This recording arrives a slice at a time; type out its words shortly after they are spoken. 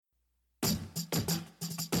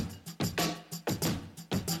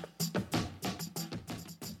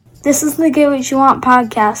This is the Get What You Want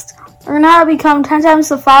podcast. Learn how to become 10 times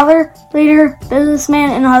the father, leader,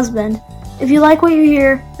 businessman, and husband. If you like what you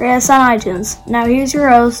hear, rate us on iTunes. Now here's your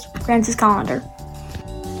host, Francis Collender.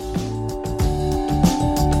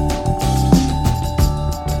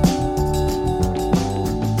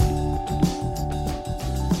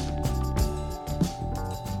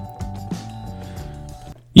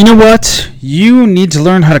 You know what? You need to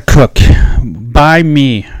learn how to cook by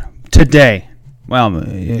me today. Well,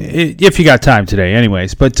 if you got time today,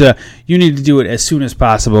 anyways. But you need to do it as soon as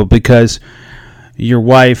possible because your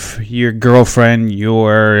wife, your girlfriend,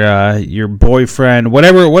 your boyfriend,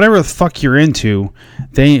 whatever the fuck you're into,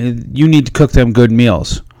 you need to cook them good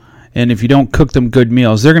meals. And if you don't cook them good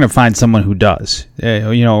meals, they're going to find someone who does,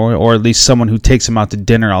 or at least someone who takes them out to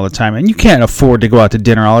dinner all the time. And you can't afford to go out to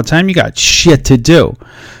dinner all the time. You got shit to do.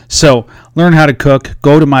 So learn how to cook.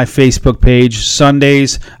 Go to my Facebook page.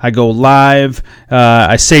 Sundays, I go live.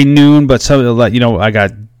 I say noon, but I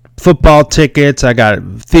got football tickets, I got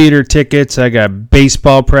theater tickets, I got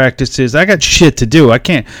baseball practices, I got shit to do. I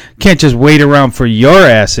can't just wait around for your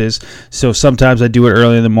asses. So sometimes I do it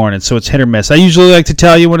early in the morning. So it's hit or miss. I usually like to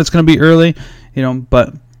tell you when it's going to be early,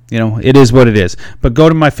 but it is what it is. But go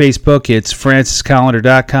to my Facebook. It's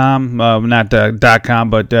franciscollender.com, not .com,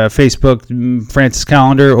 but Facebook, Francis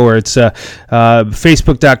Collender, or it's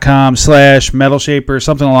facebook.com/metalshaper,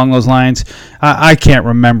 something along those lines. I can't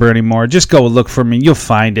remember anymore. Just go look for me. You'll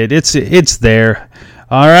find it. It's there.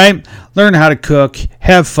 All right? Learn how to cook.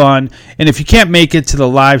 Have fun. And if you can't make it to the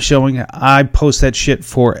live showing, I post that shit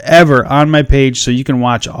forever on my page so you can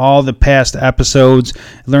watch all the past episodes,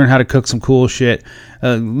 learn how to cook some cool shit.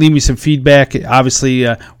 Leave me some feedback. Obviously,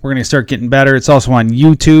 we're going to start getting better. It's also on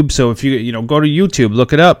YouTube. So if you go to YouTube,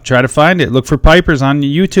 look it up. Try to find it. Look for Pipers on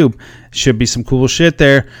YouTube. Should be some cool shit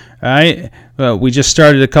there. All right? We just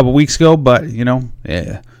started a couple weeks ago, but,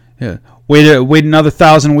 Wait another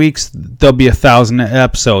 1,000 weeks, there'll be 1,000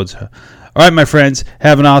 episodes. All right, my friends,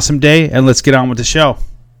 have an awesome day, and let's get on with the show.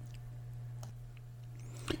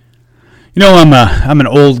 I'm an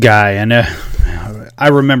old guy, and I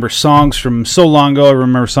remember songs from so long ago. I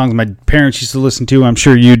remember songs my parents used to listen to. I'm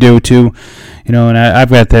sure you do too. And I've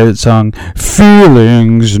got that song,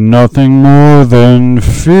 Feelings, Nothing More Than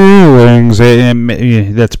Feelings.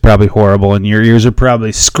 That's probably horrible, and your ears are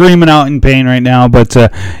probably screaming out in pain right now, but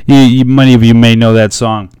many of you may know that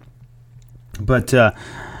song. But the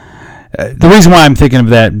reason why I'm thinking of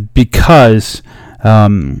that, because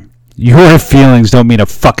your feelings don't mean a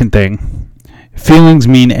fucking thing. Feelings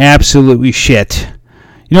mean absolutely shit.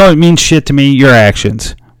 You know what means shit to me? Your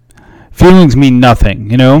actions. Feelings mean nothing,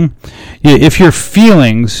 If your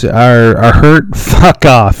feelings are hurt, fuck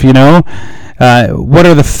off, What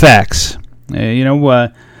are the facts?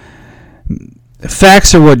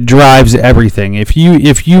 Facts are what drives everything. If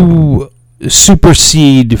you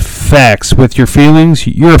supersede facts with your feelings,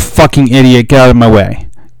 you're a fucking idiot. Get out of my way.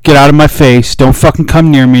 Get out of my face. Don't fucking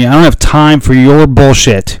come near me. I don't have time for your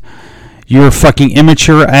bullshit. You're a fucking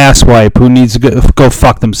immature asswipe who needs to go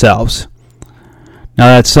fuck themselves. Now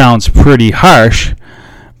that sounds pretty harsh,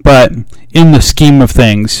 but in the scheme of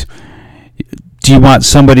things, do you want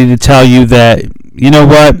somebody to tell you that,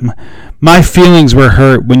 my feelings were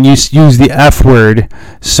hurt when you used the F word,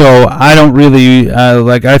 so I don't really,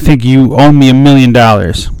 I think you owe me $1 million.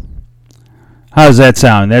 How does that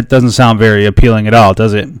sound? That doesn't sound very appealing at all,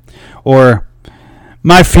 does it? Or,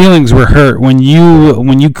 my feelings were hurt when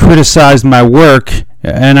you criticized my work,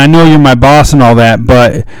 and I know you're my boss and all that,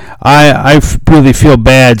 but I really feel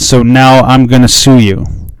bad, so now I'm going to sue you.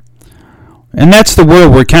 And that's the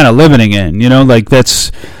world we're kind of living in,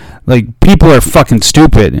 that's, people are fucking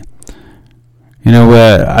stupid.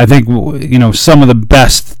 I think, some of the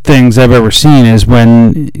best things I've ever seen is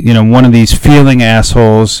when, one of these feeling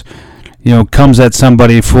assholes, comes at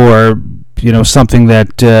somebody for, something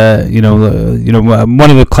that, one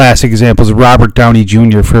of the classic examples is Robert Downey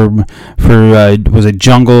Jr. for was it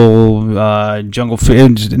Jungle Fever,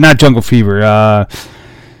 not Jungle Fever,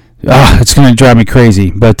 it's going to drive me crazy,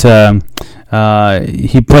 but,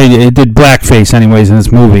 he did blackface anyways in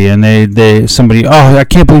this movie, and somebody, I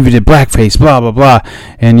can't believe you did blackface, blah blah blah,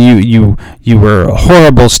 and you were a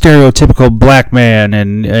horrible stereotypical black man,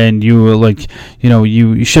 and you were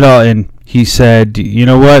you should all, and he said, you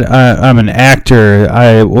know what, I'm an actor,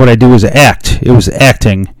 what I do is act. It was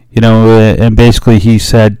acting, and basically he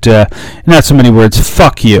said, not so many words,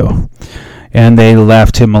 fuck you, and they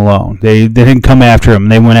left him alone. They didn't come after him.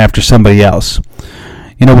 They went after somebody else.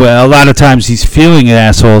 A lot of times these feeling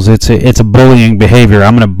assholes, it's a bullying behavior.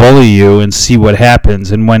 I'm going to bully you and see what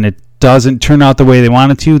happens. And when it doesn't turn out the way they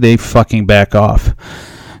want it to, they fucking back off.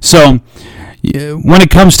 So when it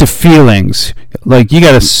comes to feelings, like, you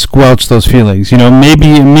got to squelch those feelings. Maybe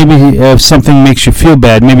if something makes you feel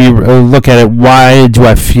bad, maybe look at it. Why do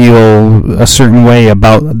I feel a certain way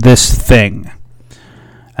about this thing?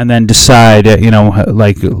 And then decide,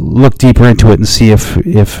 like, look deeper into it and see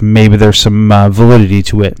if maybe there's some validity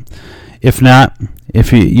to it. If not,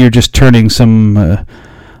 if you're just turning some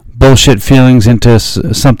bullshit feelings into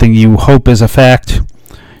something you hope is a fact,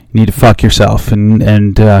 you need to fuck yourself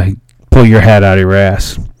and pull your hat out of your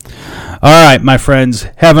ass. All right, my friends,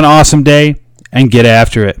 have an awesome day and get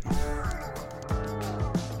after it.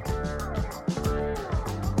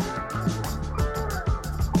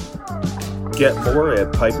 Get more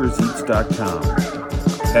at piperseats.com.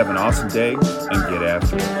 Have an awesome day and get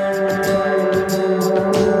after it.